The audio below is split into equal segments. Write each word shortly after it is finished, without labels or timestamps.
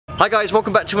Hi guys,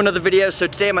 welcome back to another video. So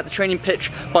today I'm at the training pitch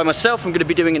by myself. I'm going to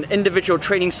be doing an individual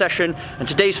training session, and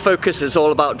today's focus is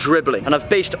all about dribbling. And I've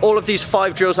based all of these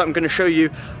 5 drills that I'm going to show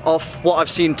you off what I've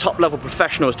seen top level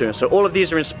professionals doing. So all of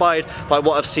these are inspired by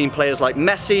what I've seen players like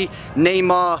Messi,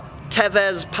 Neymar,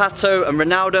 Tevez, Pato and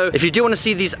Ronaldo. If you do want to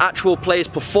see these actual players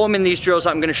performing these drills that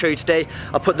I'm going to show you today,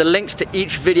 I'll put the links to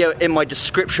each video in my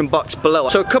description box below.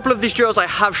 So a couple of these drills I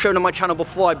have shown on my channel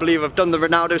before. I believe I've done the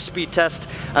Ronaldo speed test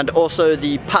and also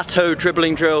the Pato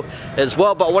dribbling drill as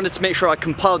well, but I wanted to make sure I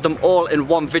compiled them all in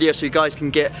one video so you guys can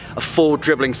get a full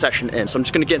dribbling session in. So I'm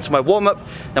just going to get into my warm-up,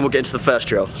 then we'll get into the first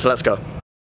drill. So let's go.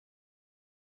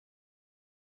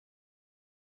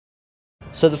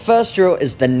 So the first drill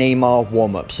is the Neymar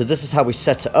warm-up. So this is how we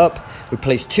set it up. We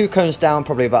place 2 cones down,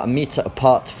 probably about 1 meter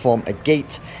apart to form a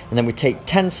gate. And then we take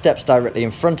 10 steps directly in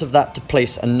front of that to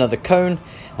place another cone.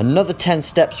 Another 10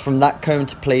 steps from that cone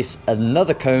to place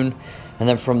another cone. And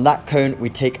then from that cone, we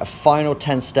take a final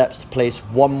 10 steps to place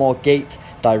one more gate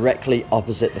directly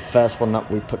opposite the first one that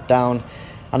we put down.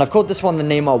 And I've called this one the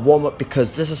Neymar warm-up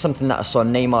because this is something that I saw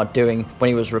Neymar doing when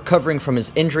he was recovering from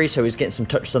his injury, so he's getting some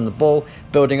touches on the ball,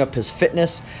 building up his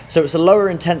fitness. So it's a lower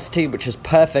intensity, which is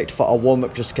perfect for our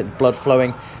warm-up, just to get the blood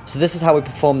flowing. So this is how we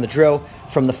perform the drill.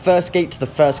 From the first gate to the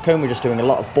first cone, we're just doing a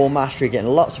lot of ball mastery, getting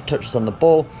lots of touches on the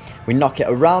ball. We knock it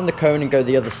around the cone and go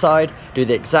the other side, do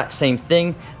the exact same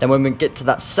thing. Then when we get to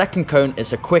that second cone,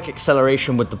 it's a quick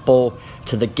acceleration with the ball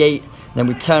to the gate. Then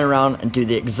we turn around and do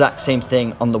the exact same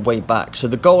thing on the way back. So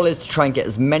the goal is to try and get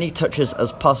as many touches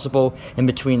as possible in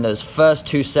between those first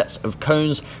 2 sets of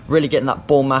cones, really getting that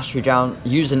ball mastery down,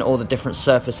 using all the different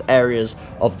surface areas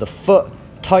of the foot,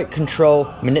 tight control,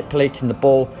 manipulating the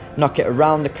ball, knock it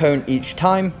around the cone each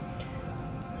time.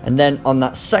 And then on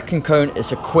that second cone,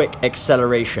 it's a quick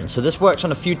acceleration. So this works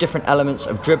on a few different elements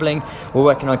of dribbling. We're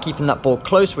working on keeping that ball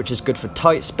close, which is good for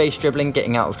tight space dribbling,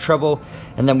 getting out of trouble.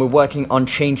 And then we're working on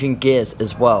changing gears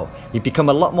as well. You become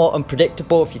a lot more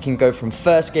unpredictable if you can go from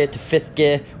 1st gear to 5th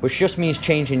gear, which just means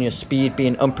changing your speed,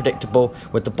 being unpredictable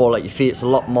with the ball at your feet. It's a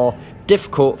lot more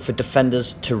difficult for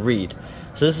defenders to read.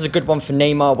 So this is a good one for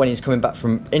Neymar when he's coming back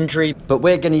from injury, but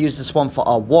we're going to use this one for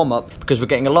our warm-up because we're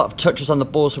getting a lot of touches on the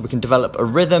ball so we can develop a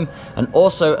rhythm and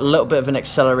also a little bit of an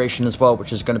acceleration as well,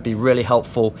 which is going to be really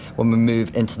helpful when we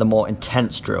move into the more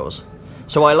intense drills.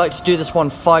 So I like to do this one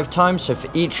 5 times, so for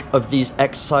each of these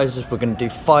exercises we're going to do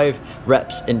 5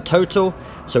 reps in total.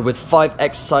 So with 5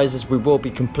 exercises we will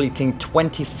be completing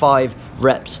 25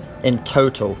 reps in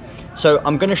total. So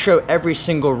I'm going to show every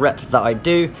single rep that I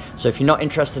do, so if you're not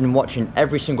interested in watching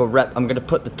every single rep, I'm going to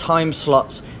put the time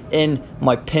slots in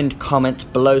my pinned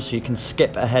comment below so you can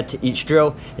skip ahead to each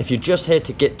drill if you're just here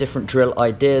to get different drill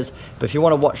ideas. But if you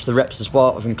want to watch the reps as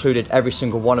well, I've included every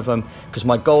single one of them because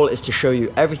my goal is to show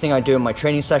you everything I do in my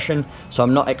training session, so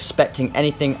I'm not expecting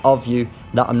anything of you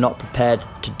that I'm not prepared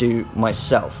to do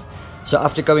myself. So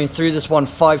after going through this one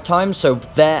 5 times, so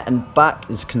there and back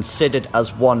is considered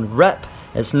as 1 rep.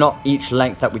 It's not each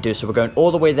length that we do, so we're going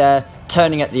all the way there,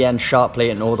 turning at the end sharply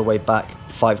and all the way back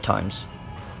 5 times.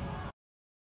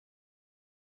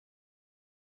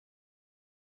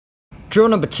 Drill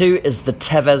number 2 is the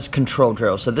Tevez control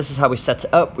drill. So this is how we set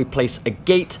it up. We place a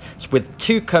gate with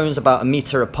 2 cones about 1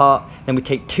 meter apart. Then we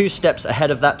take 2 steps ahead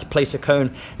of that to place a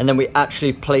cone. And then we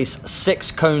actually place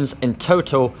 6 cones in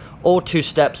total, all 2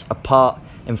 steps apart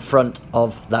in front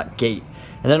of that gate.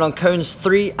 And then on cones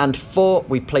 3 and 4,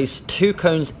 we place 2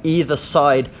 cones either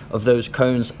side of those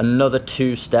cones, another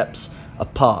 2 steps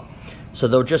apart. So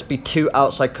there'll just be 2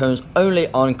 outside cones only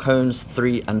on cones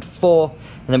 3 and 4.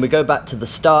 And then we go back to the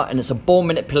start and it's a ball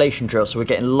manipulation drill. So we're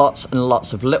getting lots and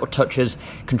lots of little touches,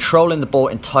 controlling the ball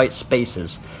in tight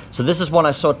spaces. So this is one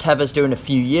I saw Tevez doing a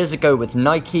few years ago with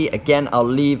Nike. Again, I'll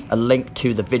leave a link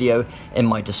to the video in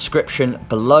my description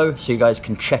below so you guys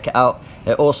can check it out.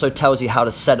 It also tells you how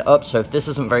to set it up. So if this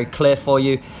isn't very clear for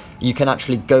you, you can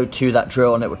actually go to that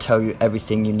drill and it will tell you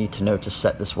everything you need to know to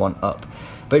set this one up.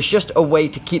 But it's just a way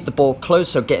to keep the ball close,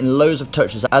 so getting loads of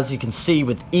touches. As you can see,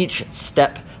 with each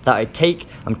step that I take,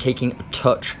 I'm taking a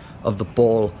touch of the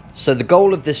ball. So the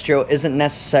goal of this drill isn't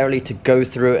necessarily to go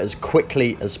through it as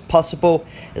quickly as possible.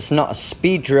 It's not a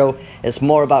speed drill. It's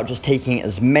more about just taking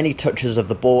as many touches of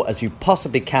the ball as you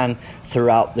possibly can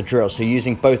throughout the drill. So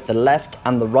using both the left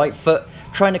and the right foot,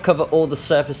 trying to cover all the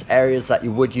surface areas that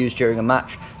you would use during a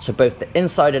match. So both the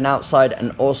inside and outside,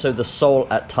 and also the sole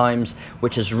at times,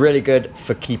 which is really good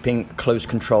for keeping close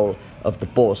control of the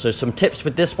ball. So some tips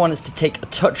with this one is to take a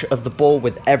touch of the ball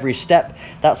with every step.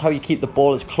 That's how you keep the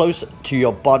ball as close to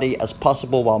your body as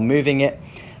possible while moving it.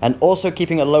 and also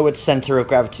keeping a lowered center of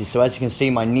gravity. So as you can see,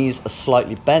 my knees are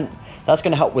slightly bent. That's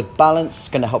going to help with balance. It's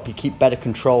going to help you keep better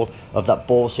control of that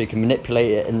ball so you can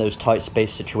manipulate it in those tight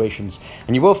space situations.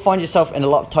 And you will find yourself in a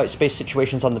lot of tight space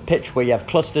situations on the pitch where you have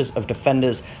clusters of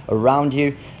defenders around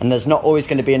you, and there's not always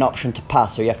going to be an option to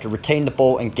pass, so you have to retain the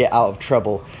ball and get out of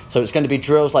trouble. So it's going to be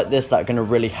drills like this that are going to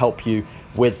really help you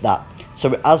with that.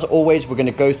 So as always, we're going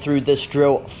to go through this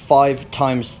drill 5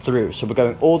 times through. So we're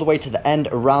going all the way to the end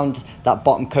around that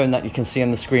bottom cone that you can see on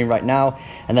the screen right now,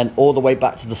 and then all the way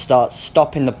back to the start,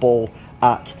 stopping the ball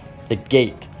at the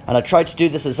gate. And I tried to do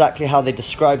this exactly how they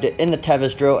described it in the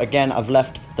Tevez drill. Again, I've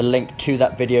left the link to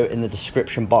that video in the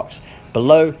description box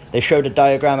below. They showed a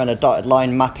diagram and a dotted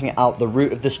line mapping out the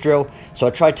route of this drill, so I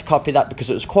tried to copy that because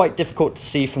it was quite difficult to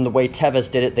see from the way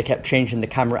Tevez did it. They kept changing the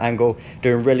camera angle,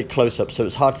 doing really close-up, so it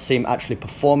was hard to see him actually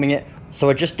performing it. So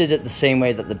I just did it the same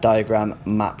way that the diagram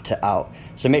mapped it out.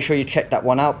 So make sure you check that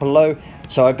one out below.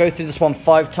 So I go through this one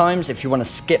 5 times. If you want to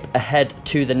skip ahead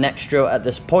to the next drill at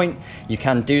this point, you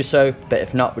can do so, but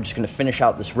if not, we're just going to finish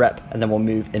out this rep and then we'll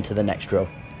move into the next drill.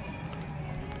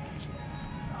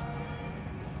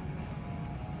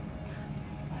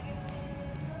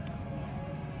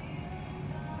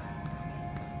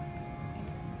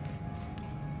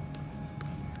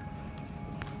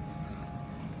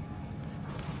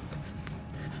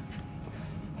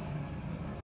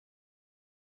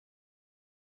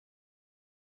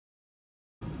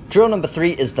 Drill number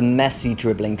 3 is the Messi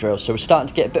dribbling drill. So we're starting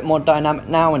to get a bit more dynamic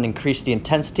now and increase the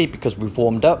intensity because we've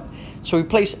warmed up. So we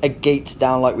place a gate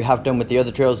down like we have done with the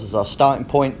other drills as our starting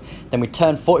point. Then we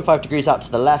turn 45 degrees out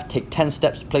to the left, take 10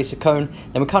 steps to place a cone.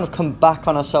 Then we kind of come back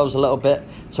on ourselves a little bit.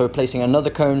 So we're placing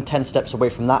another cone 10 steps away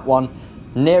from that one,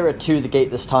 nearer to the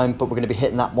gate this time, but we're going to be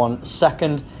hitting that one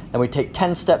second. Then we take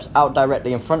 10 steps out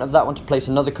directly in front of that one to place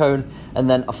another cone, and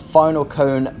then a final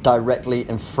cone directly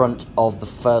in front of the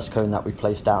first cone that we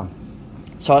placed down.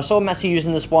 So I saw Messi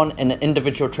using this one in an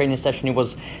individual training session he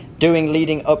was doing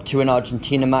leading up to an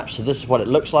Argentina match. So this is what it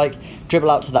looks like.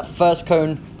 Dribble out to that first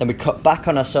cone, then we cut back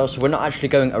on ourselves, so we're not actually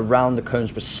going around the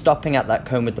cones, we're stopping at that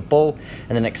cone with the ball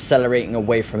and then accelerating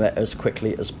away from it as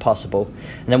quickly as possible.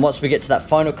 And then once we get to that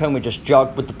final cone, we just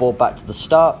jog with the ball back to the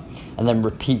start and then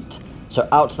repeat. So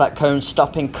out to that cone,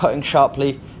 stopping, cutting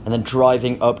sharply, and then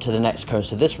driving up to the next cone.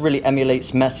 So this really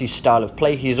emulates Messi's style of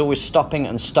play. He's always stopping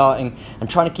and starting and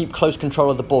trying to keep close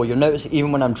control of the ball. You'll notice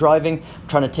even when I'm driving, I'm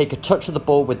trying to take a touch of the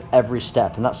ball with every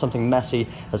step. And that's something Messi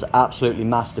has absolutely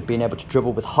mastered, being able to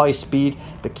dribble with high speed,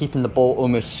 but keeping the ball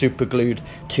almost super glued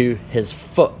to his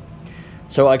foot.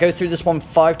 So I go through this one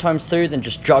 5 times through, then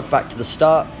just jog back to the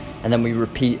start, and then we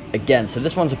repeat again. So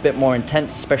this one's a bit more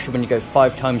intense, especially when you go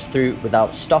 5 times through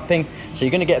without stopping. So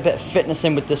you're going to get a bit of fitness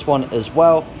in with this one as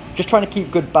well. Just trying to keep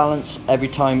good balance every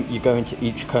time you go into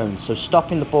each cone. So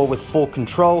stopping the ball with full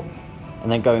control,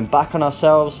 and then going back on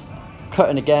ourselves,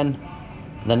 cutting again.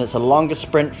 And then it's a longer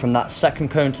sprint from that second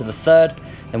cone to the third.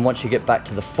 Then once you get back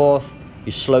to the fourth,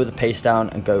 you slow the pace down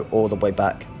and go all the way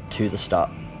back to the start.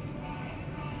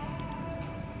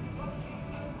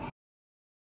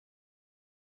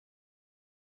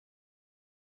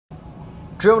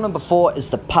 Drill number 4 is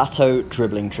the Pato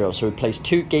dribbling drill. So we place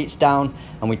 2 gates down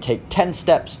and we take 10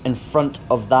 steps in front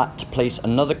of that to place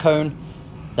another cone.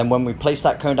 Then when we place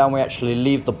that cone down, we actually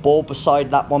leave the ball beside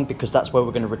that one because that's where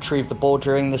we're going to retrieve the ball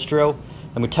during this drill.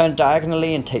 Then we turn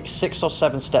diagonally and take 6 or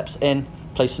 7 steps in,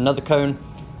 place another cone.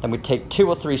 Then we take 2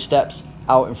 or 3 steps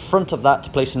out in front of that to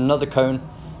place another cone.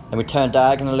 Then we turn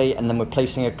diagonally and then we're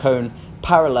placing a cone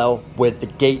parallel with the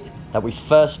gate that we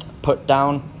first put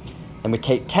down. Then we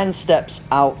take 10 steps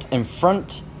out in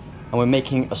front and we're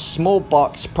making a small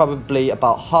box, probably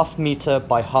about 1/2 meter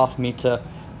by 1/2 meter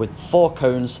with 4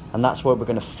 cones, and that's where we're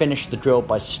going to finish the drill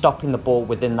by stopping the ball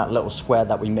within that little square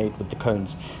that we made with the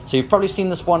cones. So you've probably seen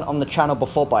this one on the channel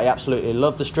before, but I absolutely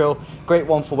love this drill. Great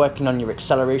one for working on your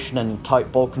acceleration and your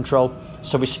tight ball control.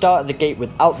 So we start at the gate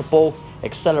without the ball,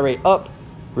 accelerate up,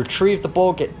 retrieve the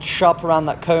ball, get sharp around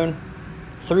that cone,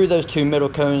 through those 2 middle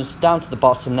cones, down to the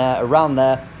bottom there, around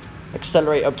there,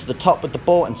 accelerate up to the top with the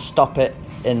ball and stop it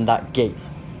in that gate.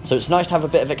 So it's nice to have a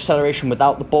bit of acceleration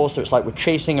without the ball, so it's like we're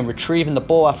chasing and retrieving the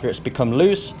ball after it's become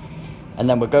loose, and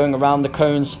then we're going around the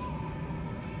cones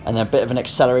and then a bit of an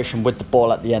acceleration with the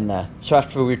ball at the end there. So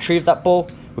after we retrieve that ball,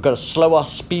 we've got to slow our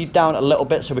speed down a little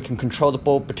bit so we can control the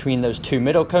ball between those 2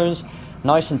 middle cones,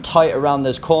 nice and tight around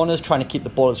those corners, trying to keep the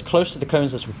ball as close to the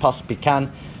cones as we possibly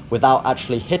can without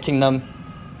actually hitting them.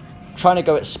 Trying to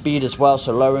go at speed as well,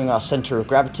 so lowering our center of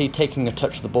gravity, taking a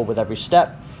touch of the ball with every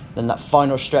step. Then that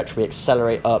final stretch we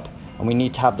accelerate up, and we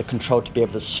need to have the control to be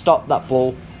able to stop that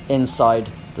ball inside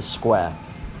the square.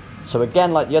 So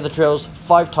again, like the other drills,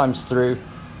 5 times through,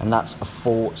 and that's a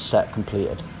full set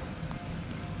completed.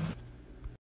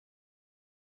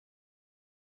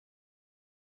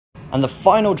 And the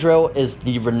final drill is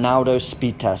the Ronaldo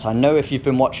speed test. I know if you've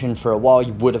been watching for a while,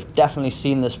 you would have definitely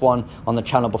seen this one on the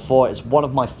channel before. It's one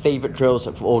of my favorite drills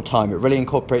of all time. It really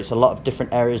incorporates a lot of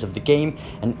different areas of the game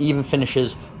and even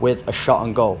finishes with a shot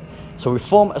on goal. So we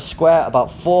form a square about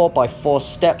 4 by 4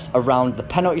 steps around the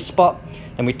penalty spot.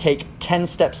 Then we take 10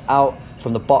 steps out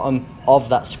from the bottom of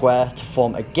that square to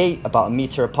form a gate about 1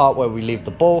 meter apart where we leave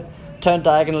the ball. Turn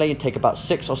diagonally and take about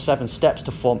 6 or 7 steps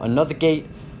to form another gate.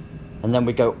 And then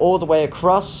we go all the way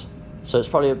across, so it's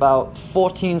probably about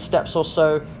 14 steps or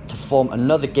so to form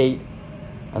another gate,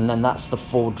 and then that's the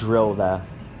full drill there.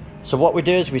 So what we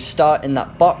do is we start in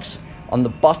that box on the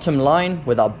bottom line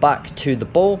with our back to the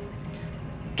ball,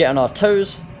 get on our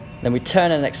toes, then we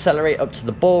turn and accelerate up to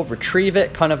the ball, retrieve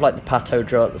it, kind of like the pato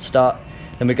drill at the start.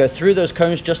 Then we go through those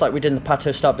cones just like we did in the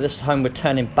pato start, but this time we're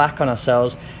turning back on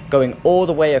ourselves, going all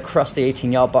the way across the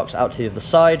 18-yard box out to the other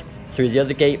side, through the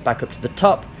other gate, back up to the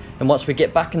top. And once we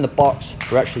get back in the box,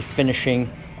 we're actually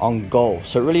finishing on goal.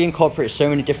 So it really incorporates so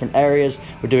many different areas.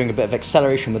 We're doing a bit of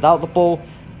acceleration without the ball,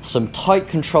 some tight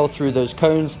control through those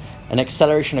cones, and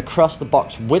acceleration across the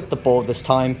box with the ball this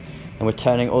time. And we're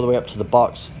turning all the way up to the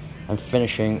box and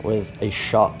finishing with a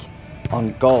shot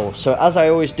on goal. So as I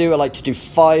always do, I like to do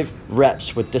 5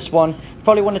 reps with this one.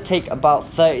 Probably want to take about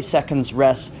 30 seconds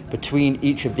rest between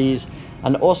each of these.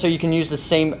 And also you can use the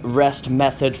same rest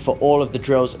method for all of the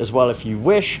drills as well if you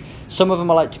wish. Some of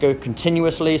them I like to go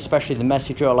continuously, especially the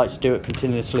Messi drill. I like to do it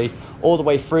continuously all the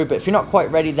way through. But if you're not quite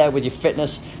ready there with your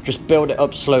fitness, just build it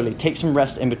up slowly. Take some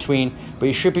rest in between, but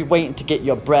you should be waiting to get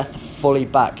your breath fully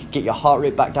back. Get your heart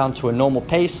rate back down to a normal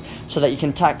pace so that you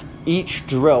can attack each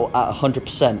drill at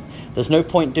 100%. There's no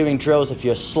point doing drills if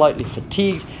you're slightly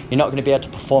fatigued. You're not going to be able to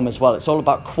perform as well. It's all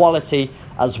about quality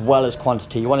as well as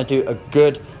quantity. You want to do a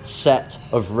good set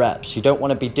of reps. You don't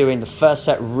want to be doing the first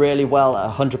set really well at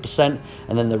 100%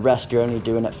 and then the rest you're only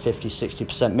doing at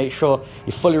 50-60%. Make sure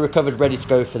you're fully recovered, ready to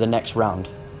go for the next round.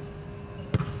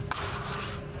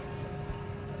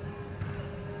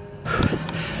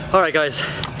 Alright guys,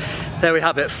 there we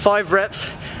have it, 5 reps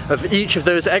of each of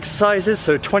those exercises,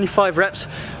 so 25 reps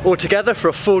altogether for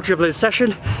a full dribbling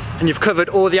session, and you've covered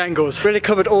all the angles, really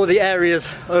covered all the areas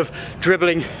of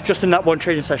dribbling just in that one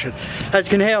training session. As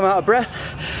you can hear, I'm out of breath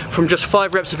from just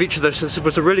 5 reps of each of those, so this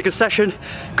was a really good session,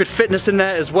 good fitness in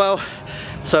there as well.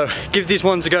 So give these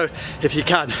ones a go if you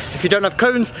can. If you don't have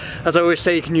cones, as I always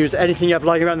say, you can use anything you have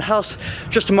lying around the house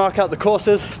just to mark out the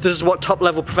courses. This is what top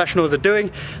level professionals are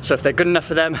doing, so if they're good enough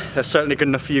for them, they're certainly good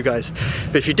enough for you guys.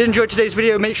 But if you did enjoy today's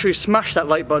video, make sure you smash that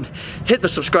like button, hit the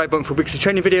subscribe button for weekly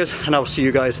training videos, and I will see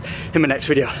you guys in my next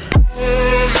video.